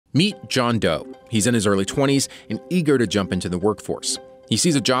Meet John Doe. He's in his early 20s and eager to jump into the workforce. He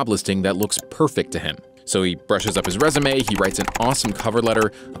sees a job listing that looks perfect to him. So he brushes up his resume, he writes an awesome cover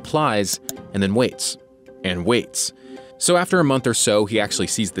letter, applies, and then waits. And waits. So after a month or so, he actually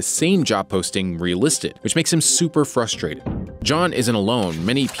sees the same job posting relisted, which makes him super frustrated. John isn't alone.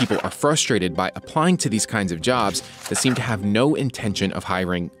 Many people are frustrated by applying to these kinds of jobs that seem to have no intention of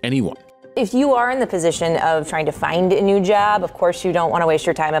hiring anyone. If you are in the position of trying to find a new job, of course you don't want to waste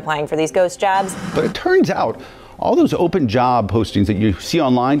your time applying for these ghost jobs. But it turns out all those open job postings that you see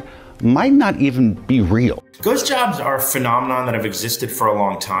online might not even be real. Ghost jobs are a phenomenon that have existed for a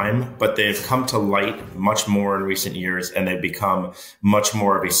long time, but they've come to light much more in recent years, and they've become much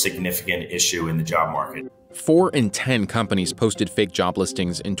more of a significant issue in the job market. 4 in 10 companies posted fake job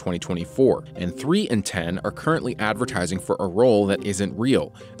listings in 2024, and 3 in 10 are currently advertising for a role that isn't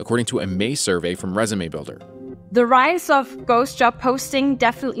real, according to a May survey from Resume Builder. The rise of ghost job posting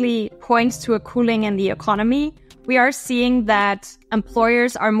definitely points to a cooling in the economy. We are seeing that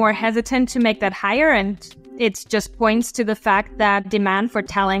employers are more hesitant to make that hire, and it just points to the fact that demand for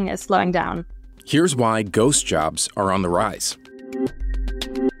talent is slowing down. Here's why ghost jobs are on the rise.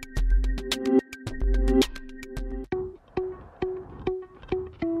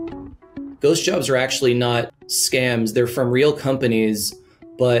 Ghost jobs are actually not scams. They're from real companies,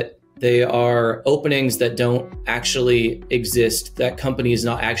 but they are openings that don't actually exist. That company is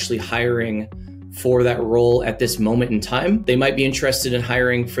not actually hiring for that role at this moment in time. They might be interested in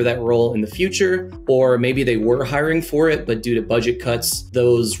hiring for that role in the future, or maybe they were hiring for it, but due to budget cuts,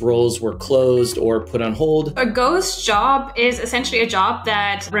 those roles were closed or put on hold. A ghost job is essentially a job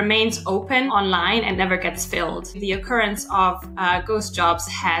that remains open online and never gets filled. The occurrence of ghost jobs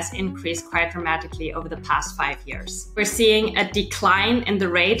has increased quite dramatically over the past 5 years. We're seeing a decline in the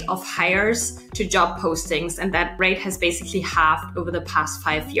rate of hires to job postings, and that rate has basically halved over the past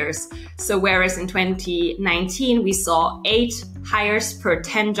 5 years. So whereas in 2019, we saw 8 hires per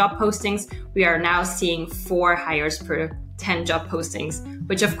 10 job postings, we are now seeing 4 hires per 10 job postings,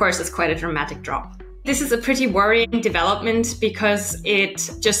 which of course is quite a dramatic drop. This is a pretty worrying development because it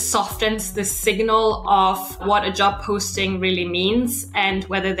just softens the signal of what a job posting really means and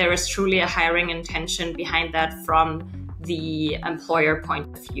whether there is truly a hiring intention behind that from the employer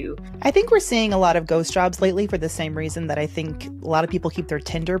point of view. I think we're seeing a lot of ghost jobs lately for the same reason that I think a lot of people keep their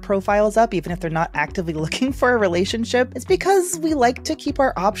Tinder profiles up, even if they're not actively looking for a relationship. It's because we like to keep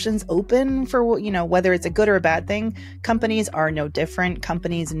our options open for, whether it's a good or a bad thing. Companies are no different.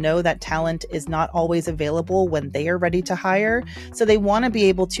 Companies know that talent is not always available when they are ready to hire. So they want to be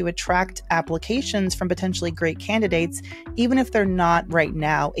able to attract applications from potentially great candidates, even if they're not right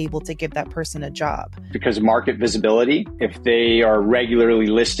now able to give that person a job. Because of market visibility, if they are regularly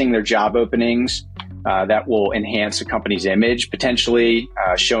listing their job openings, that will enhance a company's image, potentially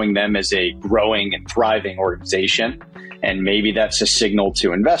showing them as a growing and thriving organization. And maybe that's a signal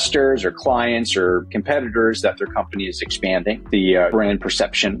to investors or clients or competitors that their company is expanding, the brand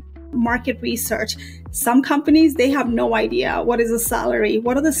perception. Market research. Some companies, they have no idea what is a salary,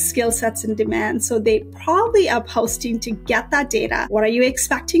 what are the skill sets in demand. So they probably are posting to get that data. What are you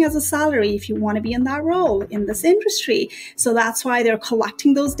expecting as a salary if you want to be in that role in this industry? So that's why they're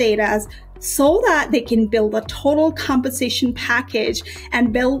collecting those data so that they can build a total compensation package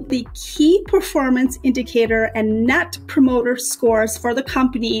and build the key performance indicator and net promoter scores for the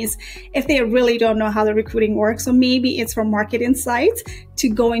companies if they really don't know how the recruiting works. So maybe it's for market insights to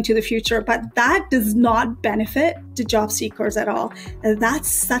go into the future, but that does not benefit the job seekers at all. That's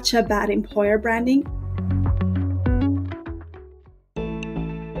such a bad employer branding.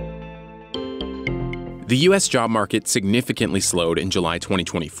 The U.S. job market significantly slowed in July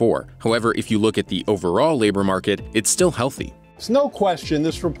 2024. However, if you look at the overall labor market, it's still healthy. There's no question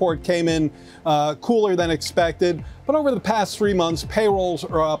this report came in cooler than expected, but over the past 3 months, payrolls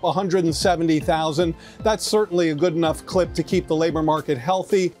are up 170,000. That's certainly a good enough clip to keep the labor market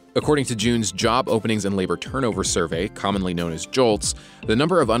healthy. According to June's Job Openings and Labor Turnover Survey, commonly known as JOLTS, the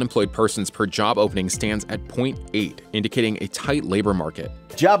number of unemployed persons per job opening stands at 0.8, indicating a tight labor market.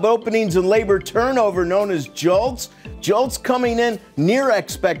 Job openings and labor turnover, known as JOLTS. JOLTS coming in near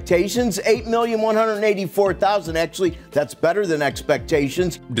expectations, 8,184,000. Actually, that's better than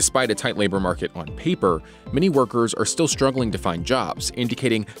expectations. Despite a tight labor market on paper, many workers are still struggling to find jobs,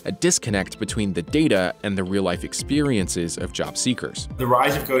 indicating a disconnect between the data and the real-life experiences of job seekers. The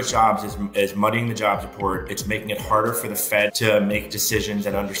rise of ghost jobs is muddying the jobs report. It's making it harder for the Fed to make decisions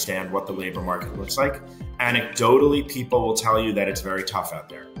and understand what the labor market looks like. Anecdotally, people will tell you that it's very tough out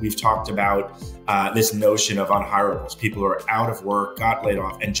there. We've talked about this notion of unhirables. People who are out of work, got laid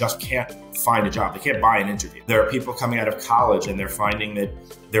off, and just can't find a job. They can't buy an interview. There are people coming out of college and they're finding that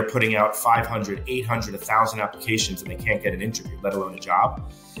they're putting out 500, 800, 1,000 applications and they can't get an interview, let alone a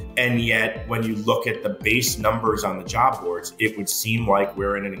job. And yet, when you look at the base numbers on the job boards, it would seem like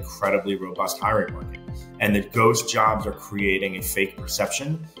we're in an incredibly robust hiring market and that ghost jobs are creating a fake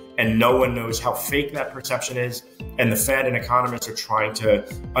perception. And no one knows how fake that perception is. And the Fed and economists are trying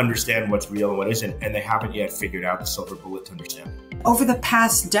to understand what's real and what isn't. And they haven't yet figured out the silver bullet to understand it. Over the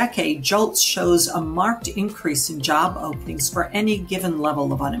past decade, JOLTS shows a marked increase in job openings for any given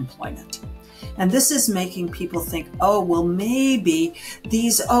level of unemployment. And this is making people think, oh, well, maybe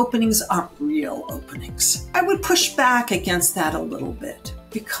these openings aren't real openings. I would push back against that a little bit,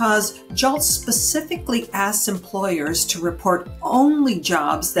 because JOLTS specifically asks employers to report only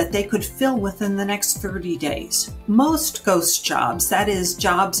jobs that they could fill within the next 30 days. Most ghost jobs, that is,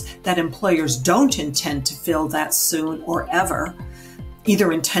 jobs that employers don't intend to fill that soon or ever,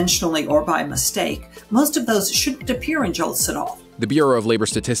 either intentionally or by mistake, most of those shouldn't appear in JOLTS at all. The Bureau of Labor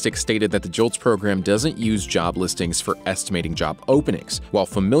Statistics stated that the JOLTS program doesn't use job listings for estimating job openings. While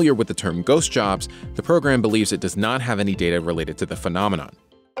familiar with the term ghost jobs, the program believes it does not have any data related to the phenomenon.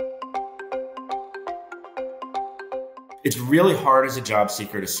 It's really hard as a job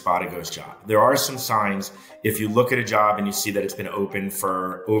seeker to spot a ghost job. There are some signs. If you look at a job and you see that it's been open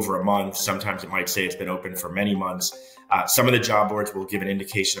for over a month, sometimes it might say it's been open for many months. Some of the job boards will give an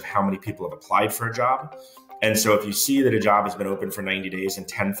indication of how many people have applied for a job. And so if you see that a job has been open for 90 days and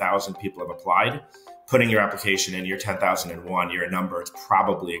 10,000 people have applied, putting your application in, you're 10,001, you're a number, it's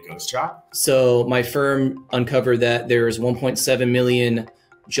probably a ghost job. So my firm uncovered that there's 1.7 million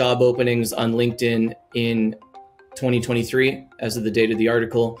job openings on LinkedIn in 2023, as of the date of the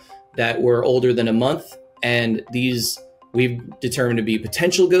article, that were older than a month. And these we've determined to be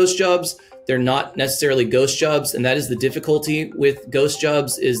potential ghost jobs. They're not necessarily ghost jobs. And that is the difficulty with ghost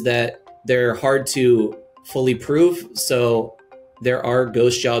jobs, is that they're hard to fully prove. So there are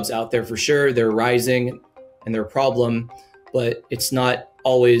ghost jobs out there for sure. They're rising and they're a problem, but it's not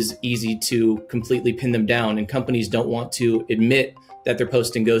always easy to completely pin them down. And companies don't want to admit that they're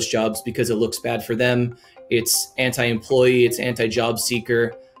posting ghost jobs because it looks bad for them. It's anti-employee, it's anti-job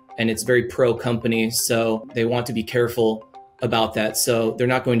seeker, and it's very pro-company. So they want to be careful about that. So they're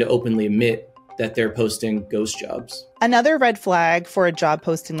not going to openly admit that they're posting ghost jobs. Another red flag for a job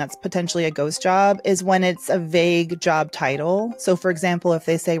posting that's potentially a ghost job is when it's a vague job title. So for example, if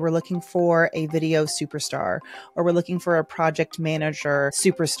they say we're looking for a video superstar, or we're looking for a project manager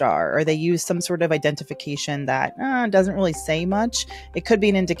superstar, or they use some sort of identification that doesn't really say much, it could be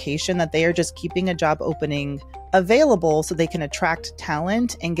an indication that they are just keeping a job opening available so they can attract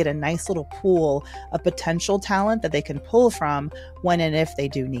talent and get a nice little pool of potential talent that they can pull from when and if they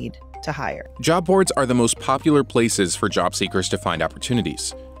do need to hire. Job boards are the most popular places for job seekers to find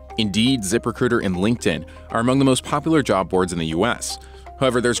opportunities. Indeed, ZipRecruiter and LinkedIn are among the most popular job boards in the US.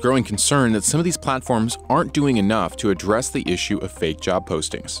 However, there's growing concern that some of these platforms aren't doing enough to address the issue of fake job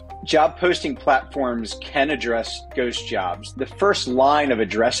postings. Job posting platforms can address ghost jobs. The first line of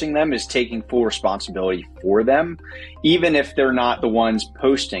addressing them is taking full responsibility for them, even if they're not the ones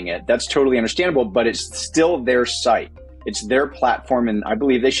posting it. That's totally understandable, but it's still their site. It's their platform, and I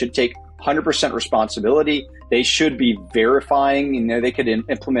believe they should take 100% responsibility. They should be verifying. They could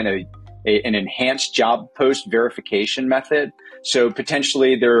implement an enhanced job post verification method. So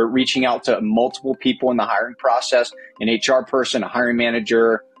potentially they're reaching out to multiple people in the hiring process, an HR person, a hiring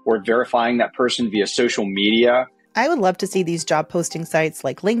manager, or verifying that person via social media. I would love to see these job posting sites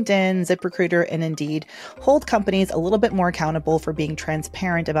like LinkedIn, ZipRecruiter, and Indeed hold companies a little bit more accountable for being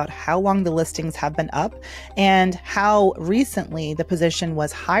transparent about how long the listings have been up and how recently the position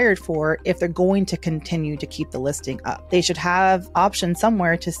was hired for if they're going to continue to keep the listing up. They should have options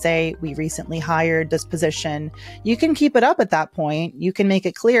somewhere to say, we recently hired this position. You can keep it up at that point. You can make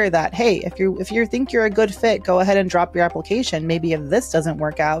it clear that, hey, if you think you're a good fit, go ahead and drop your application. Maybe if this doesn't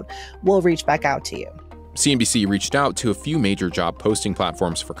work out, we'll reach back out to you. CNBC reached out to a few major job posting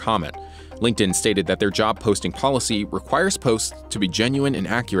platforms for comment. LinkedIn stated that their job posting policy requires posts to be genuine and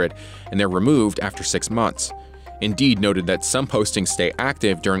accurate, and they're removed after 6 months. Indeed noted that some postings stay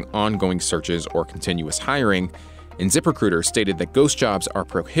active during ongoing searches or continuous hiring, and ZipRecruiter stated that ghost jobs are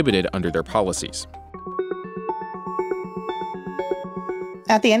prohibited under their policies.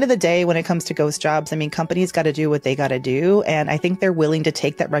 At the end of the day, when it comes to ghost jobs, I mean, companies got to do what they got to do. And I think they're willing to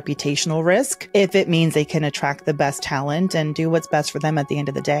take that reputational risk if it means they can attract the best talent and do what's best for them at the end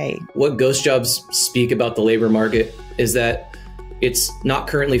of the day. What ghost jobs speak about the labor market is that it's not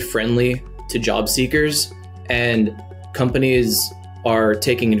currently friendly to job seekers, and companies are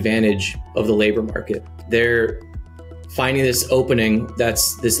taking advantage of the labor market. They're finding this opening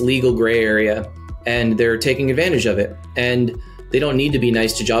that's this legal gray area, and they're taking advantage of it. And they don't need to be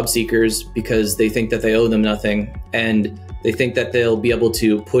nice to job seekers because they think that they owe them nothing, and they think that they'll be able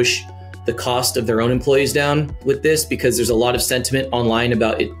to push the cost of their own employees down with this, because there's a lot of sentiment online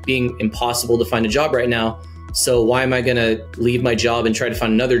about it being impossible to find a job right now. So why am I going to leave my job and try to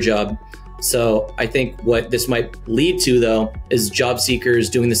find another job? So I think what this might lead to, though, is job seekers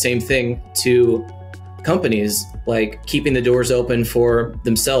doing the same thing to companies, like keeping the doors open for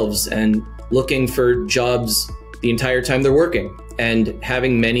themselves and looking for jobs the entire time they're working and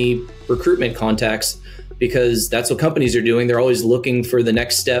having many recruitment contacts, because that's what companies are doing. They're always looking for the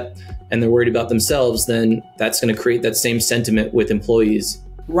next step and they're worried about themselves. Then that's going to create that same sentiment with employees.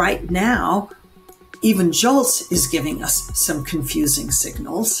 Right now, even JOLTS is giving us some confusing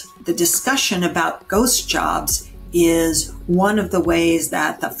signals. The discussion about ghost jobs is one of the ways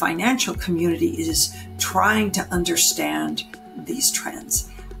that the financial community is trying to understand these trends.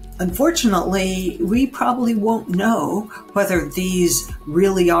 Unfortunately, we probably won't know whether these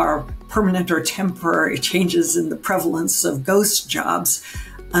really are permanent or temporary changes in the prevalence of ghost jobs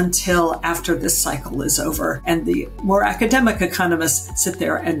until after this cycle is over and the more academic economists sit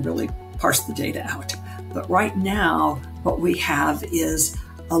there and really parse the data out. But right now, what we have is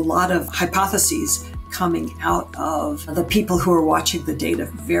a lot of hypotheses coming out of the people who are watching the data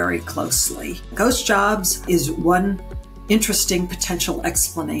very closely. Ghost jobs is one interesting potential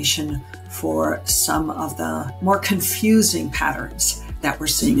explanation for some of the more confusing patterns that we're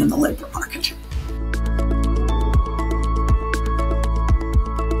seeing in the labor market.